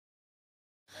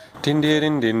Din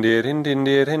din din din din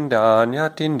din dan ya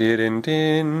din din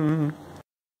din.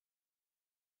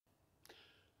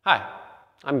 Hi,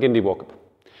 I'm Gindi Walkup.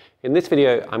 In this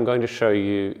video, I'm going to show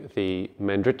you the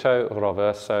Mandritto,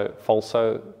 Roverso,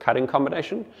 Falso cutting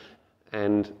combination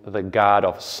and the guard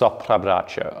of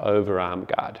Soprabraccio, overarm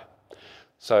guard.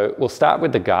 So we'll start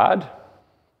with the guard.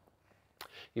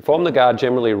 You form the guard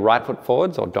generally right foot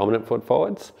forwards or dominant foot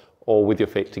forwards or with your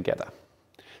feet together.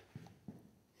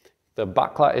 The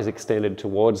buckler is extended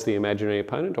towards the imaginary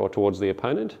opponent or towards the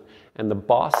opponent, and the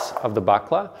boss of the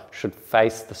buckler should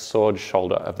face the sword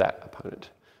shoulder of that opponent.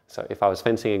 So if I was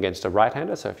fencing against a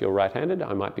right-hander, so if you're right-handed,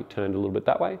 I might be turned a little bit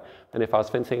that way, and if I was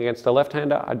fencing against a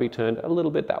left-hander, I'd be turned a little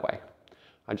bit that way.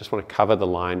 I just want to cover the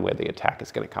line where the attack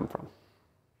is going to come from.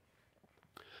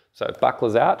 So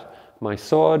buckler's out, my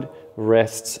sword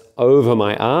rests over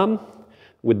my arm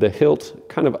with the hilt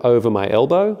kind of over my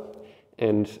elbow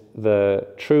and the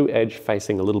true edge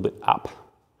facing a little bit up.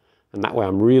 And that way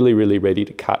I'm really, really ready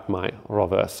to cut my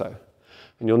Roverso.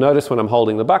 And you'll notice when I'm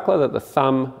holding the buckler that the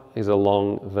thumb is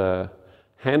along the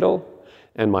handle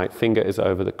and my finger is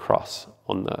over the cross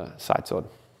on the side sword.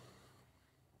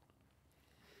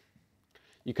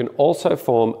 You can also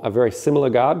form a very similar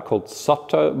guard called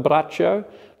Sottobraccio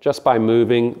just by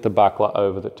moving the buckler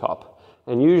over the top.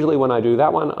 And usually when I do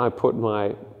that one, I put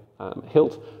my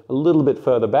hilt a little bit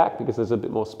further back because there's a bit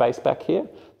more space back here,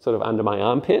 sort of under my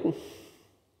armpit.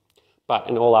 But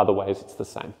in all other ways, it's the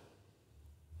same.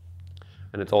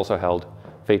 And it's also held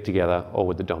feet together or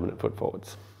with the dominant foot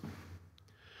forwards.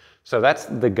 So that's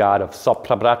the guard of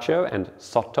Soprabraccio and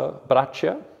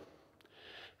Sottobraccio.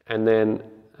 And then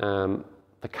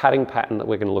the cutting pattern that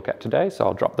we're going to look at today, so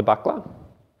I'll drop the buckler,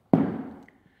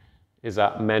 is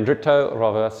a Mandritto,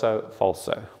 Roverso,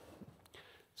 Falso.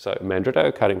 So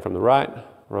Mandritto cutting from the right,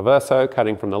 Roverso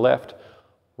cutting from the left,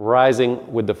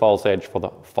 rising with the false edge for the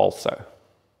Falso.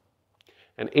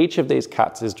 And each of these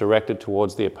cuts is directed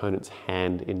towards the opponent's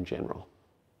hand in general.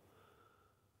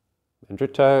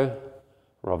 Mandritto,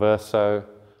 Roverso,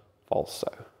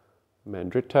 Falso.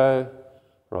 Mandritto,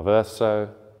 Roverso,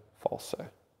 Falso.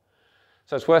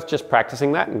 So it's worth just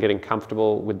practicing that and getting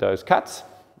comfortable with those cuts.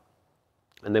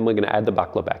 And then we're going to add the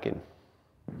buckler back in.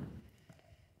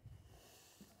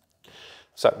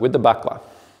 So with the buckler,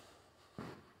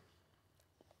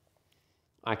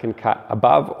 I can cut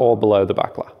above or below the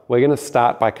buckler. We're going to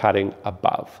start by cutting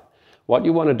above. What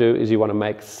you want to do is you want to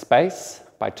make space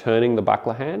by turning the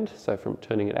buckler hand. So from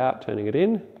turning it out, turning it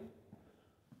in,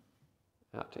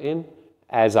 out to in,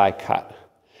 as I cut.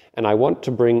 And I want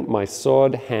to bring my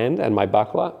sword hand and my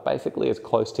buckler basically as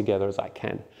close together as I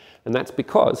can. And that's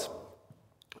because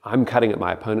I'm cutting at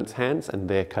my opponent's hands and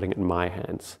they're cutting at my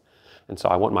hands. And so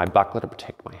I want my buckler to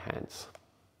protect my hands.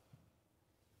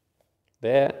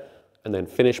 There, and then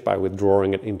finish by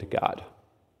withdrawing it into guard.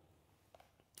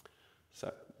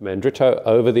 So Mandritto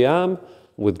over the arm,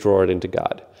 withdraw it into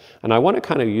guard. And I want to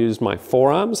kind of use my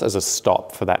forearms as a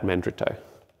stop for that Mandritto.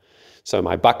 So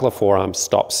my buckler forearm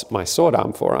stops my sword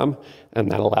arm forearm,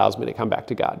 and that allows me to come back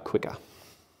to guard quicker.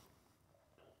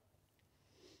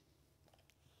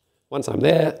 Once I'm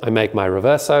there, I make my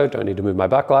Roverso, don't need to move my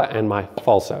buckler, and my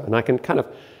Falso. And I can kind of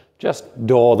just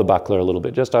door the buckler a little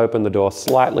bit, just open the door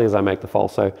slightly as I make the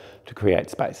Falso to create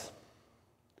space.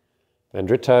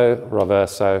 Mandritto,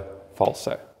 Roverso,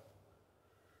 Falso.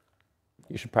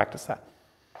 You should practice that.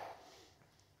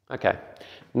 Okay,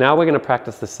 now we're going to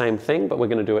practice the same thing, but we're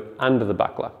going to do it under the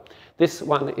buckler. This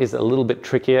one is a little bit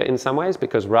trickier in some ways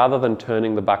because rather than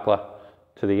turning the buckler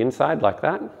to the inside like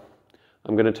that,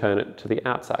 I'm going to turn it to the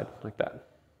outside like that.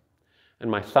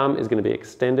 And my thumb is going to be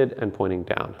extended and pointing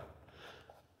down.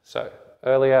 So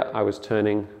earlier I was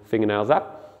turning fingernails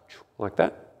up like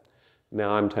that.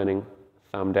 Now I'm turning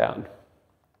thumb down.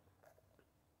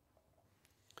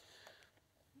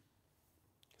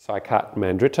 So I cut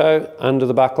Mandritto under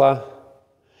the buckler,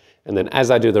 and then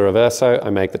as I do the Roverso, I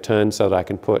make the turn so that I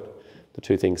can put the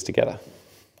two things together.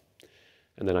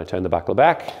 And then I turn the buckler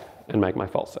back and make my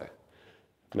Falso.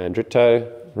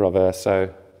 Mandritto,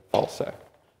 Roverso, Falso.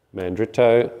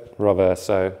 Mandritto,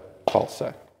 Roverso,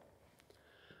 Falso.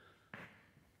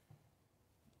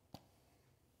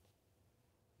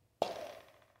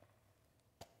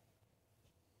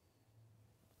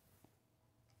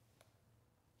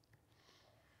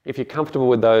 If you're comfortable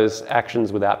with those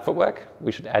actions without footwork,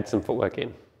 we should add some footwork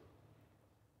in.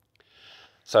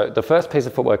 So the first piece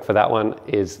of footwork for that one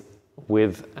is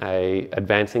with an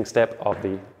advancing step of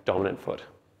the dominant foot.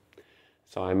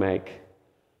 So I make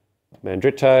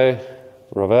Mandritto,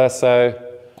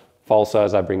 Roverso, Falso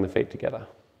as I bring the feet together.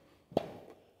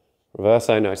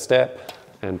 Roverso, no step,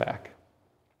 and back.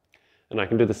 And I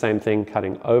can do the same thing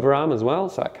cutting overarm as well.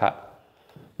 So I cut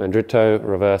mandritto,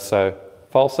 reverso,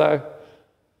 falso.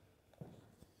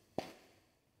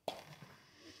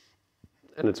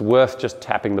 And it's worth just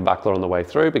tapping the buckler on the way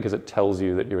through because it tells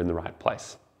you that you're in the right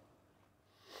place.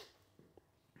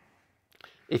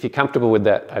 If you're comfortable with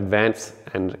that advance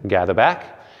and gather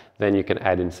back, then you can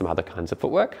add in some other kinds of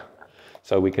footwork.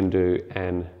 So we can do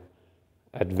an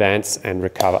advance and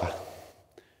recover,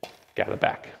 gather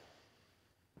back.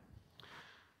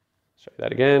 Show you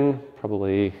that again,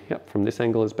 probably, yep, from this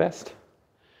angle is best.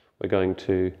 We're going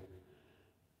to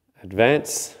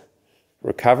advance,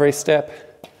 recovery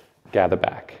step, gather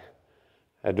back.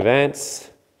 Advance,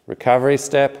 recovery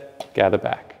step, gather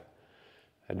back.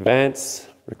 Advance,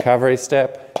 recovery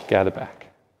step, gather back.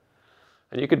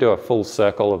 And you could do a full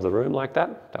circle of the room like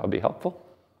that. That would be helpful.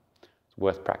 It's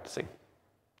worth practicing.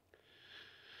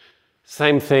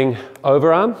 Same thing,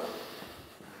 overarm.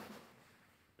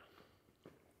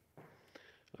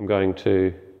 I'm going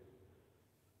to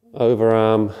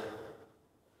overarm,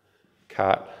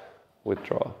 cut,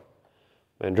 withdraw.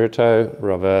 Mandritto,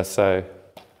 reverso,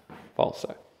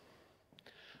 falso.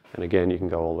 And again, you can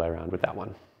go all the way around with that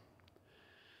one.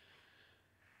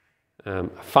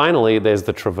 Finally, there's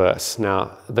the traverse.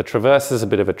 Now, the traverse is a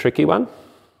bit of a tricky one.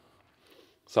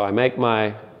 So I make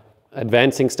my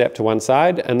advancing step to one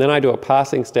side, and then I do a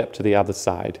passing step to the other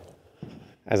side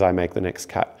as I make the next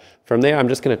cut. From there, I'm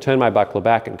just going to turn my buckler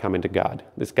back and come into guard.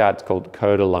 This guard's called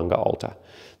coda lunga alta.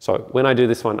 So when I do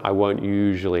this one, I won't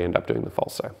usually end up doing the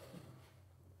falso.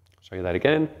 Show you that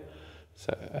again.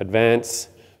 So advance,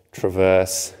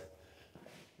 traverse,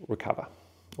 recover,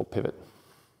 or pivot.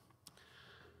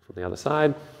 From the other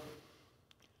side,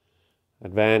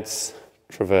 advance,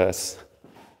 traverse,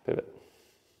 pivot.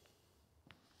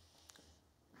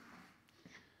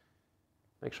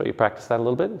 Make sure you practice that a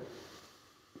little bit.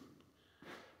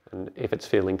 And if it's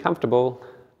feeling comfortable,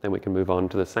 then we can move on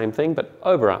to the same thing, but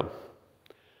overarm.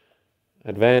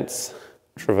 Advance,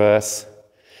 traverse.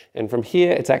 And from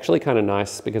here, it's actually kind of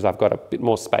nice because I've got a bit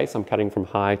more space. I'm cutting from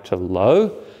high to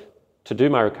low to do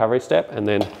my recovery step and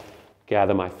then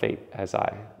gather my feet as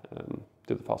I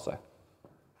do the falso.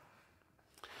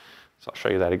 So I'll show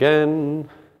you that again.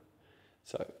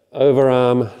 So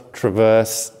overarm,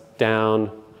 traverse,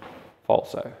 down,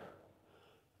 falso.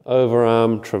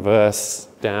 Overarm, traverse,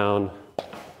 down,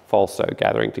 falso,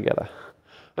 gathering together.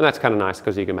 And that's kind of nice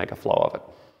because you can make a flow of it.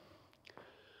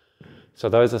 So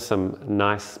those are some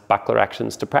nice buckler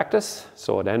actions to practice,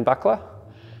 sword and buckler,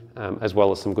 as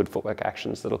well as some good footwork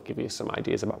actions that'll give you some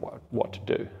ideas about what to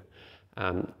do.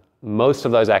 Most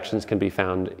of those actions can be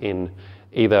found in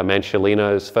either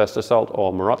Manciolino's First Assault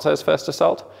or Morozzo's First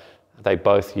Assault. They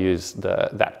both use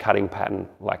that cutting pattern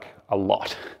like a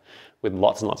lot, with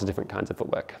lots and lots of different kinds of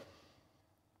footwork.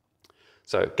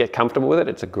 So get comfortable with it.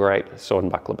 It's a great sword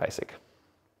and buckler basic.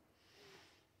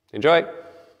 Enjoy.